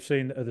football that we've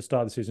seen at the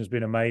start of the season has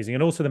been amazing,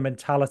 and also the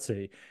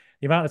mentality.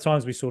 The amount of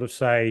times we sort of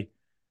say,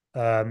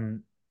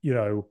 um, you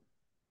know,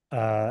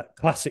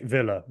 classic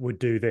Villa would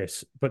do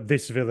this, but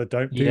this Villa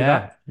don't do Yeah,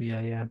 that.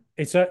 yeah, yeah.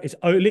 It's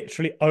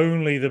literally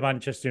only the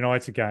Manchester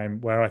United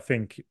game where I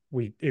think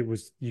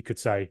you could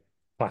say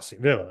classic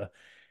Villa.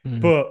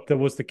 Mm. But there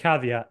was the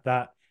caveat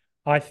that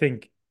I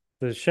think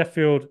the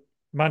Sheffield,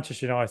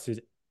 Manchester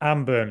United,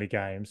 and Burnley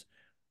games,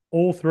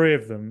 all three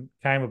of them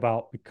came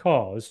about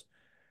because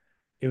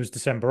it was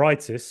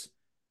Decemberitis,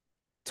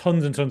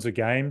 tons and tons of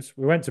games.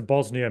 We went to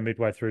Bosnia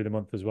midway through the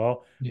month as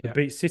well. We Yeah.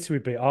 beat City, we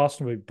beat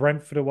Arsenal, we beat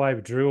Brentford away,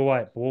 we drew away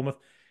at Bournemouth.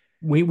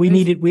 We This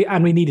needed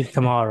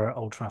Kamara at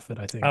Old Trafford,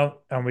 I think.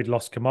 and we'd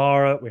lost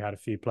Kamara. We had a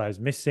few players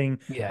missing.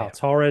 Yeah, Pal yeah.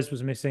 Torres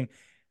was missing.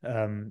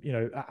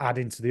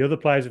 Adding to the other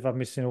players we've had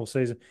missing all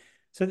season.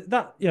 So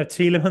that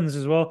Tielemans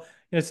as well.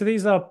 So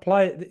these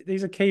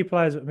are key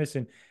players that are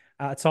missing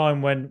at a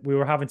time when we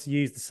were having to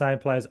use the same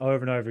players over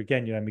and over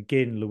again.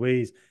 McGinn,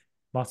 Louise,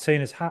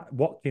 Martinez,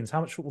 Watkins.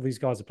 How much football these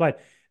guys have played.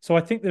 So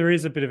I think there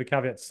is a bit of a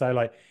caveat to say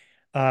like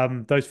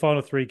those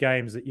final three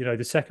games that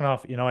the second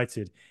half at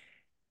United,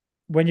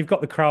 when you've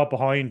got the crowd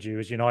behind you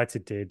as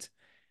United did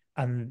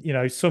and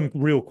some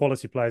real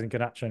quality players in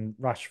Garnacho and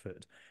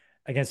Rashford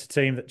against a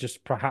team that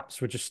just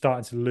perhaps were just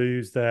starting to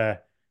lose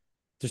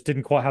just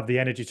didn't quite have the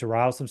energy to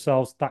rouse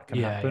themselves. That can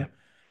Yeah, yeah. happen.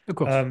 Of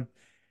course. Um,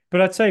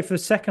 but I'd say for the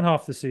second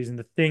half of the season,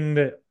 the thing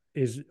that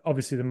is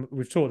obviously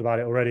we've talked about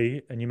it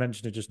already, and you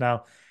mentioned it just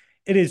now.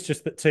 It is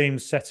just that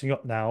teams setting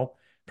up now,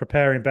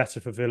 preparing better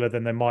for Villa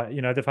than they might.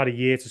 They've had a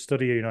year to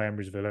study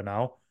Emery's Villa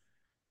now.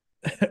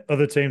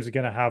 Other teams are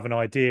going to have an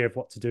idea of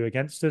what to do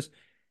against us.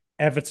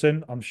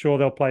 Everton, I'm sure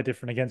they'll play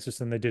different against us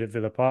than they did at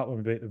Villa Park when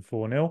we beat them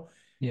 4-0.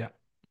 Yeah.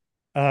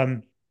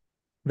 Um,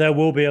 there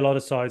will be a lot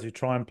of sides who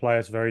try and play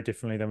us very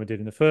differently than we did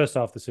in the first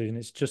half of the season.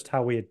 It's just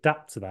how we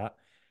adapt to that.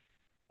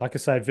 Like I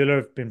say, Villa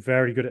have been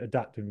very good at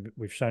adapting.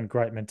 We've shown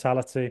great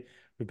mentality.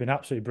 We've been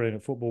absolutely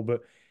brilliant at football,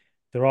 but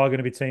there are going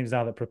to be teams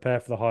now that prepare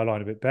for the high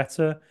line a bit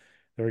better.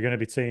 There are going to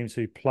be teams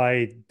who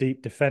play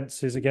deep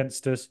defenses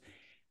against us.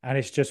 And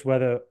it's just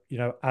whether,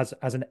 as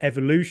an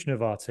evolution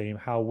of our team,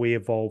 how we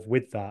evolve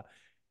with that.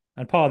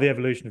 And part of the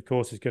evolution, of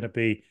course, is going to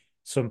be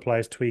some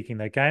players tweaking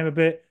their game a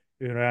bit.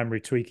 Emery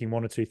tweaking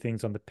one or two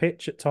things on the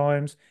pitch at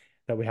times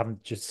that we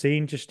haven't just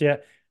seen just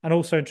yet. And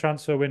also in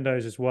transfer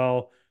windows as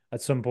well,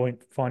 at some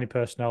point, finding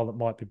personnel that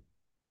might be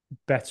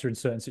better in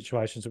certain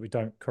situations that we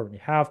don't currently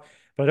have.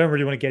 But I don't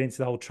really want to get into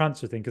the whole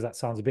transfer thing because that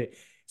sounds a bit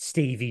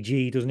Stevie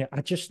G, doesn't it?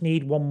 I just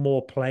need one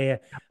more player.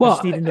 I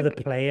just Well, need another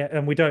player,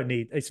 and we don't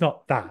need. It's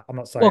not that. I'm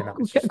not saying that. well,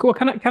 It's just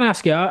can I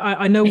ask you?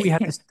 I know we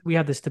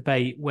had this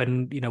debate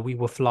when we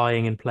were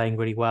flying and playing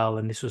really well,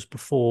 and this was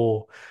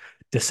before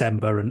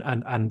December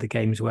and the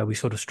games where we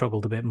sort of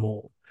struggled a bit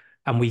more.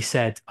 And we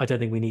said, I don't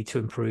think we need to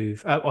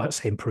improve. I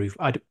say improve,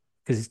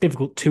 because it's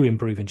difficult to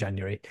improve in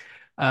January.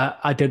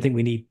 I don't think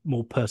we need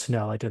more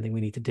personnel. I don't think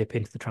we need to dip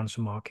into the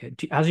transfer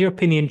market. Has your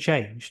opinion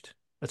changed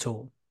at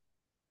all?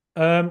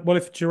 well,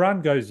 if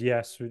Durán goes,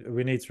 yes,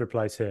 we need to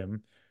replace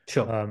him,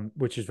 Sure.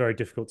 which is very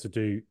difficult to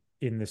do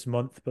in this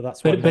month. But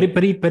that's why But my but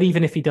but but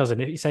even if he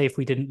doesn't, if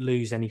we didn't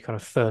lose any kind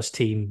of first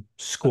team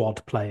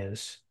squad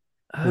players,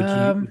 would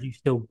you um, would you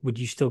still would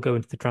you still go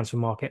into the transfer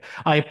market?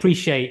 I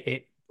appreciate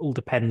it all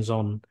depends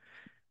on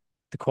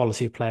the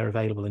quality of player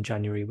available in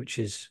January, which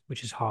is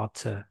hard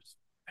to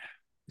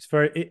it's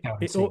very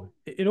guarantee.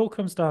 it all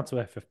comes down to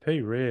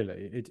FFP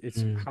really. It's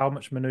Mm, how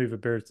much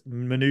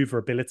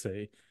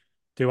maneuverability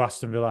do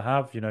Aston Villa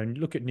have?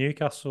 Look at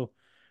Newcastle.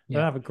 They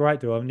don't yeah, have a great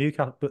deal of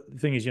Newcastle, but the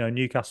thing is,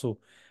 Newcastle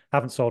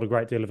haven't sold a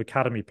great deal of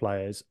academy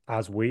players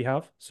as we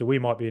have, so we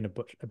might be in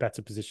a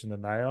better position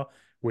than they are.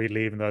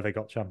 Weirdly, even though they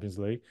got Champions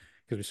League,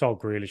 because we sold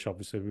Grealish,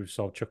 obviously we've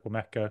sold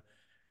Chukwuemeka,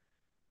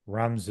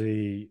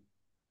 Ramsey,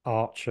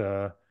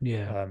 Archer,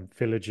 yeah,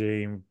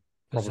 Philogene,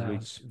 probably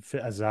Azaz.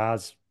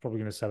 Azaz, probably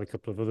going to sell a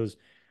couple of others.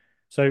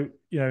 So,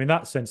 in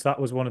that sense,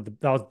 one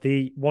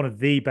of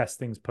the best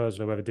things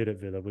personally I ever did at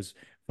Villa was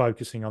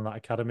focusing on that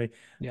academy.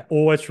 Yeah,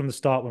 Always from the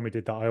start when we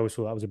did that, I always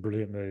thought that was a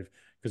brilliant move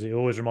because it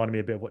always reminded me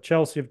a bit of what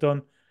Chelsea have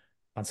done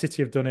and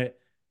City have done it.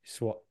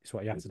 It's what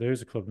you have to do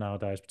as a club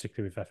nowadays,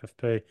 particularly with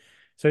FFP.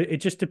 So it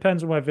just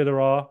depends on where Villa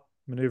are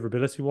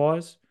maneuverability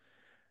wise.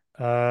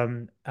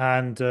 And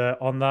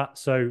on that,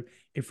 so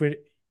if we,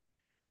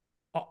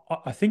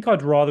 I think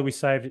I'd rather we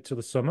saved it till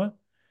the summer.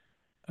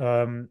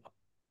 Um,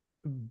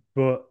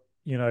 but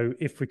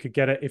if we could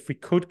get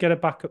a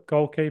backup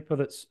goalkeeper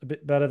that's a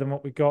bit better than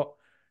what we got,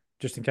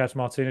 just in case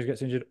Martinez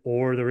gets injured,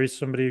 or there is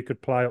somebody who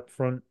could play up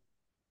front,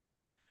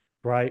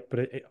 great.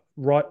 But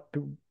right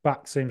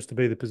back seems to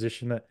be the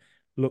position that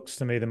looks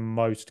to me the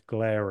most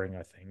glaring.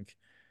 I think,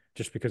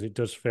 just because it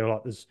does feel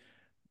like there's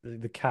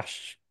the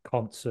cash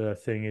concert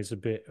thing is a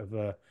bit of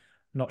a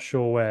not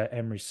sure where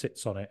Emery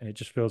sits on it, and it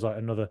just feels like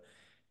another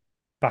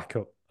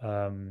backup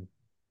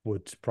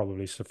would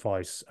probably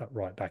suffice at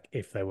right back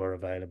if they were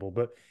available.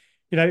 But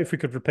if we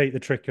could repeat the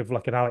trick of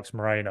like an Alex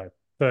Moreno,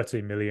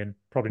 13 million,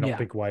 probably not yeah,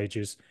 big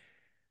wages,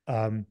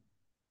 um,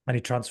 and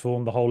he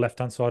transformed the whole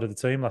left-hand side of the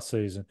team last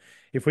season.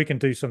 If we can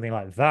do something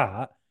like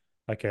that,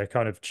 like a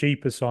kind of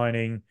cheaper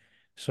signing,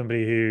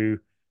 somebody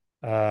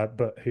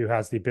but who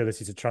has the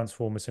ability to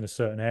transform us in a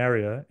certain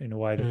area in a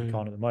way that we mm,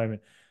 can't at the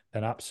moment,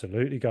 then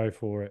absolutely go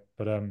for it.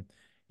 But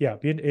yeah,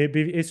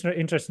 it's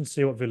interesting to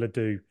see what Villa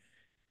do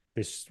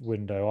this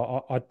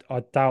window. I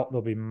doubt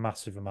there'll be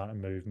massive amount of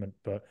movement,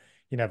 but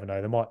you never know.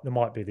 There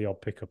might be the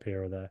odd pickup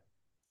here or there.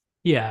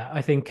 yeah.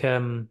 I think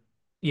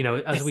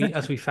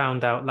as we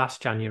found out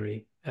last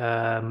January,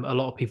 a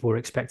lot of people were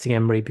expecting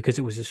Emery because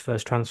it was his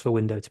first transfer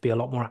window to be a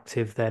lot more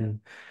active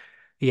than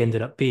he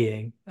ended up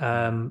being.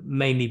 Mm,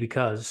 Mainly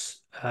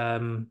because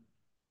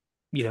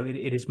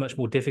it is much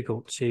more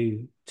difficult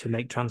to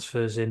make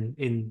transfers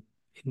in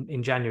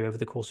January over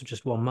the course of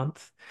just 1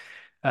 month.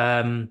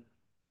 Um,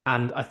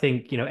 and I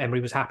think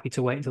Emery was happy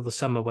to wait until the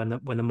summer when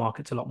the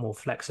market's a lot more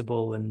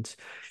flexible and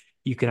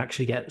you can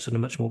actually get sort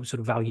of much more sort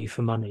of value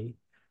for money.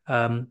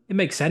 It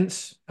makes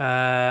sense,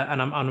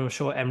 and I'm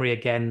sure Emery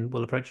again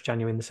will approach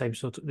January in the same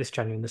sort of this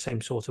January in the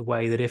same sort of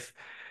way that if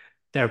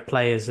there are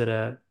players that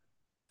are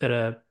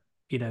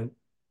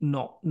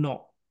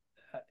not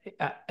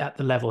at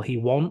the level he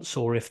wants,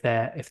 or if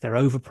they're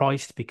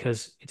overpriced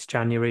because it's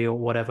January or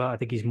whatever, I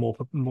think he's more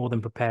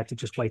than prepared to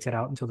just wait it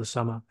out until the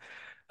summer.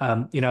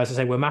 As I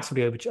say, we're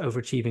massively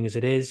overachieving as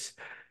it is.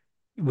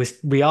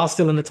 We are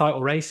still in the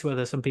title race,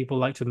 whether some people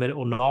like to admit it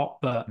or not.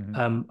 But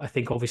mhm, I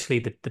think obviously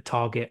the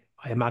target,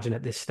 I imagine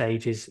at this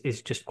stage,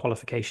 is just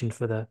qualification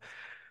for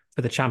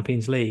the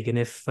Champions League. And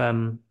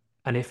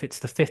if it's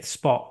the fifth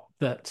spot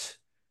that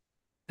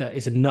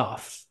is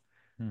enough,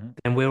 mhm.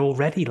 then we're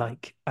already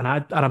like, and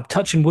I'm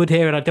touching wood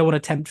here, and I don't want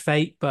to tempt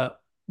fate,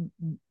 but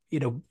you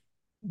know,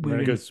 We're in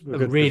we're in a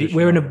a good really position,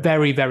 we're in a aren't we?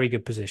 very, very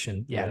good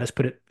position. Yeah, Yeah, let's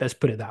put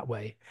it that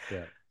way.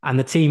 yeah. And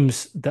the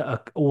teams that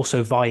are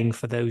also vying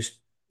for those,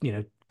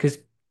 because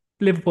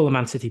Liverpool and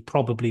Man City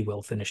probably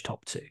will finish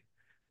top two,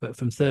 but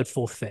from Yeah. third,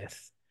 fourth,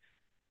 fifth,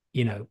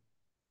 you know,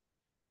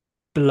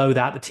 below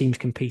that, the teams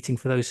competing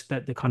for those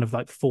the kind of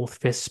like fourth,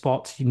 fifth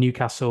spots,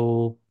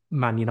 Newcastle,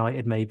 Man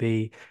United,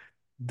 maybe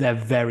they're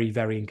very,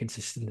 very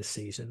inconsistent this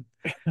season.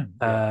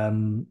 Yeah.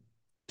 Um,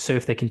 so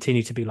if they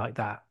continue to be like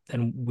that,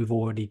 then we've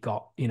already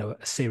got,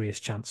 a serious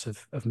chance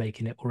of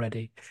making it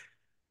already.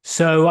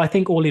 So I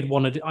think all he'll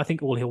want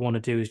to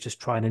do is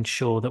just try and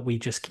ensure that we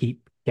just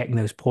keep getting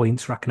those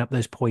points, racking up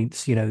those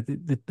points.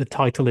 The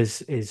title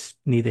is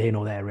neither here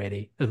nor there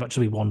really, as much as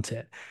we want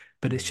it.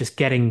 But it's Mm, just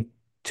getting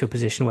to a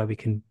position where we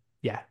can,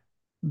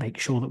 make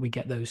sure that we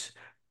get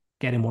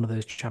in one of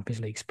those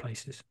Champions League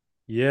places.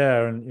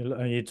 Yeah,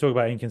 and you talk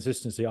about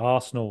inconsistency.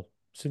 Arsenal,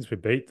 since we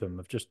beat them,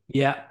 have just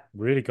Yeah.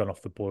 really gone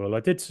off the boil. I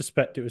did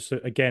suspect it was,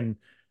 again,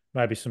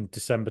 maybe some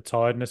December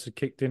tiredness had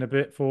kicked in a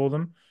bit for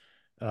them.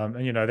 And,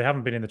 they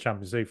haven't been in the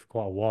Champions League for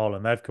quite a while,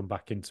 and they've come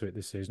back into it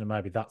this season. And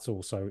maybe that's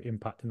also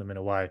impacting them in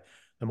a way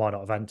they might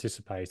not have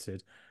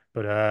anticipated.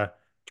 But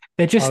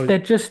they're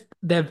toothless.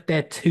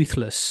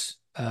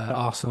 at,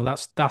 Arsenal.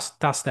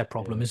 That's their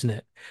problem, yeah, isn't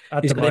it?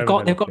 at Is the that they've moment, got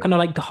they're they've got looking. kind of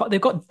like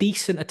they've got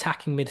decent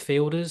attacking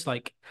midfielders,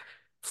 like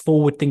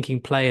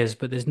forward-thinking players,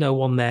 but there's no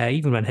one there.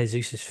 Even when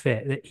Jesus is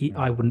fit,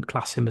 I Mm. wouldn't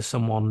class him as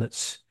someone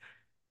that's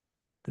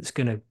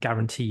going to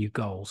guarantee you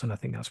goals, and I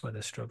think that's where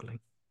they're struggling.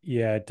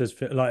 Yeah, it does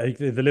feel like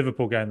the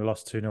Liverpool game, they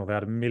lost 2-0. They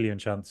had a million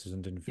chances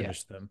and didn't Yeah.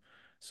 finish them.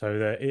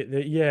 So,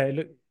 yeah, it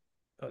looked,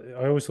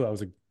 I always thought that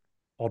was an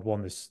odd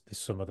one this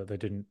summer that they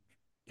didn't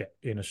get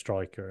in a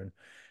striker. And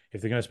if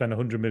they're going to spend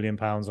 £100 million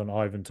on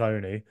Ivan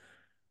Toney,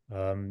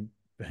 um,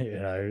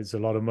 it's a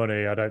lot of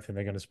money. I don't think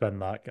they're going to spend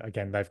that.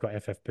 Again, they've got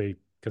FFP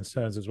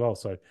concerns as well.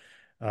 So,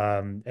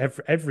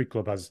 every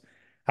club has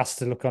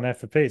to look on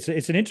FFP.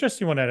 It's an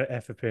interesting one at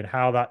FFP and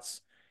how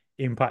that's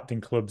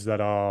impacting clubs that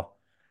are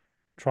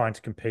trying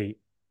to compete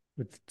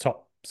with the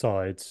top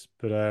sides.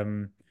 But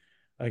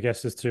I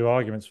guess there's two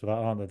arguments for that,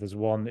 aren't there? There's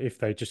one, if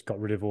they just got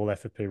rid of all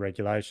FFP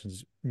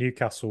regulations,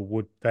 Newcastle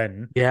would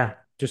then Yeah.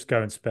 just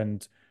go and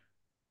spend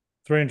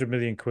 300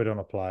 million quid on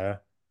a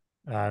player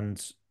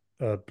and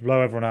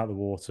blow everyone out of the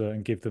water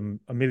and give them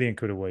 £1 million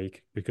a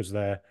week because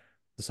they're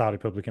the Saudi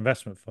Public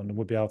Investment Fund and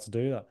would be able to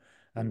do that.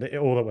 And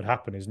all that would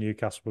happen is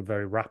Newcastle would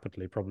very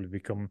rapidly probably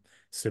become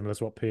similar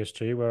to what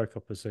PSG were a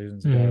couple of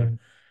seasons ago.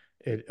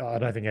 Mm. I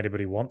don't think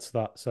anybody wants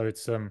that. So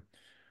it's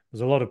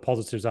there's a lot of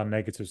positives and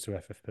negatives to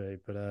FFP,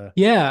 but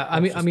Yeah. I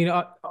let's mean, I just mean,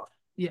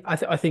 yeah.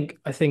 I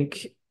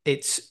think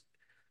it's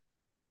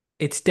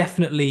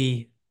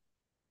definitely.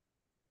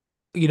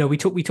 We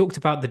talked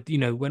about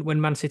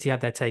when Man City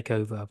had their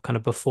takeover, kind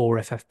of before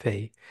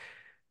FFP.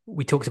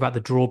 We talked about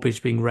the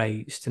drawbridge being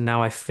raised, and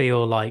now I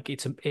feel like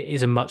it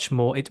is a much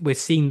more. We're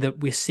seeing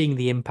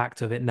the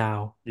impact of it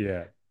now,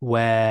 yeah,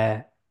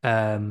 where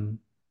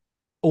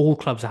all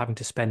clubs are having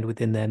to spend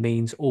within their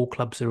means. All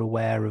clubs are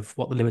aware of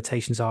what the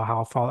limitations are,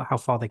 how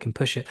far they can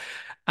push it.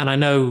 And I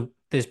know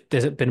there's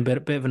been a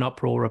bit of an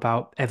uproar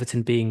about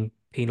Everton being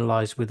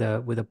penalised with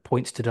a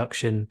points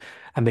deduction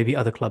and maybe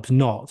other clubs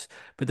not.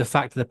 But the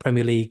fact that the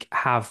Premier League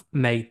have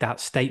made that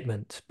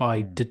statement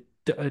by mm,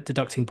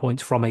 deducting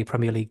points from a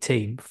Premier League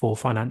team for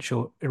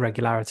financial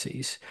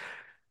irregularities,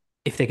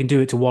 if they can do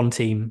it to one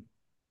team,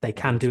 they I'll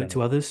do can it do to it to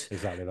anyone. others.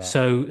 Exactly that.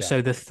 So Yeah,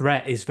 so the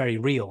threat is very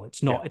real.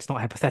 It's yeah, not it's not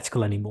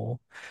hypothetical anymore.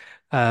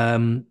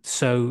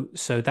 So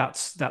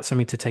that's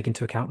something to take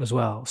into account as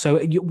well. So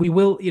we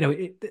will,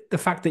 the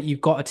fact that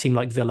you've got a team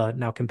like Villa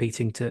now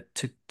competing to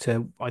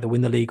either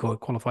win the league or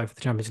qualify for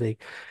the Champions League.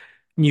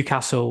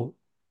 Newcastle,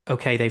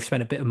 okay, they've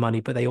spent a bit of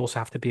money, but they also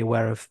have to be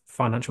aware of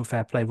financial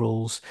fair play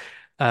rules.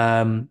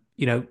 Um,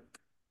 you know,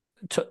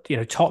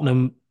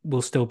 Tottenham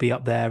will still be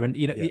up there, and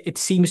yeah. it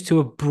seems to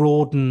have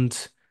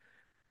broadened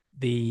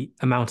the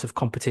amount of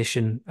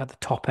competition at the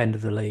top end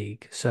of the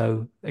league.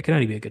 So it can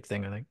only be a good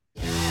thing, I think.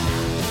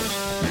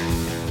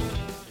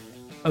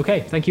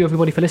 Okay, thank you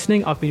everybody for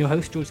listening. I've been your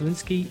host, George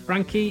Zielinski.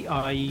 Frankie,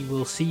 I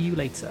will see you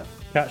later.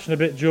 Catching a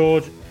bit,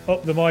 George.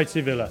 Up the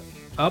mighty Villa.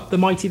 Up the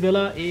mighty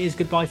Villa. It is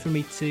goodbye from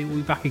me too. We'll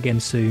be back again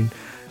soon.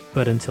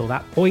 But until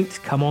that point,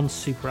 come on,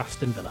 Super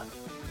Aston Villa.